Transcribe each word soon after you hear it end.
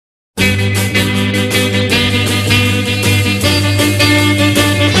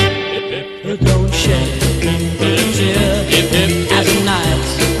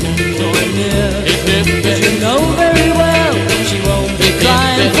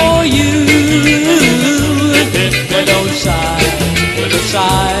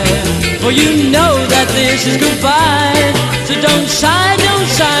for you know that this is goodbye. So don't sigh,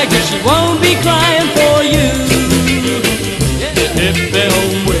 cause she won't be crying for you. Hippie,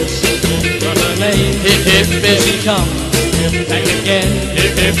 oh, whistle, but her name, hippie, she comes back again.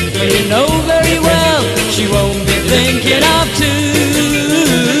 Hippie, you know very well she won't be thinking of two.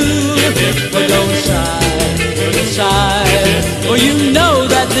 But don't sigh, for you know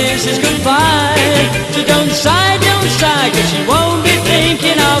that this is goodbye. So don't sigh, cause she won't be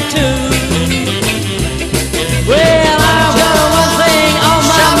thinking of two. Well, I've got one thing on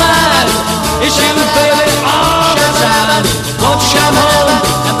my mind, it's you, baby, all the time. Won't you come home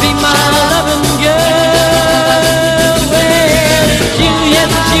and be my loving girl? Well, it's you, yes,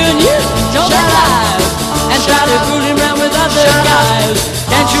 it's you, and you don't lie and try to fool around with other guys.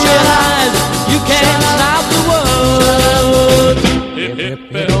 Can't you realize you can't stop the world?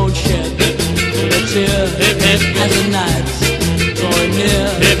 Don't shed a tear as the nights drawing near,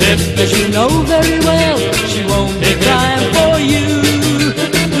 cause you know very well she won't be crying for you.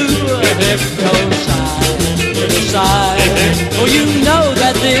 Don't sigh, for you know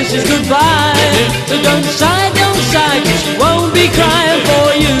that this is goodbye. So don't sigh, cause she won't be crying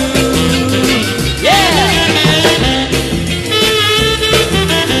for you. Yeah!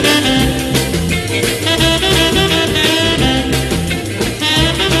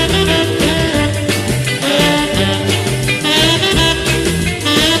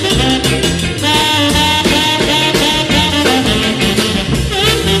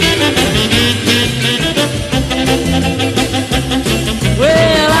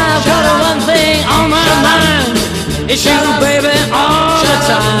 It's you, baby, all the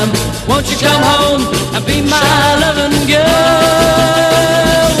time. Won't you come home and be my loving girl?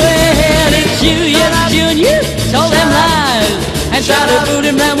 Well, it's you, yes, it's you, and you told them lies and try to fool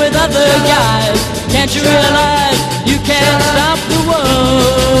him round with other guys. Can't you realize you can't stop the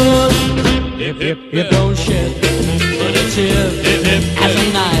world? If don't shed a tear as the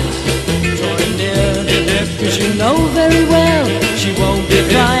nights drawing near, cause you know very well she won't be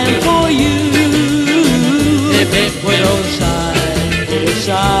crying for you. Well, don't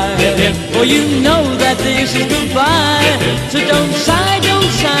sigh, for you know that this is goodbye. So don't sigh,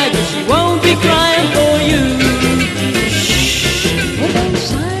 cause she won't be crying for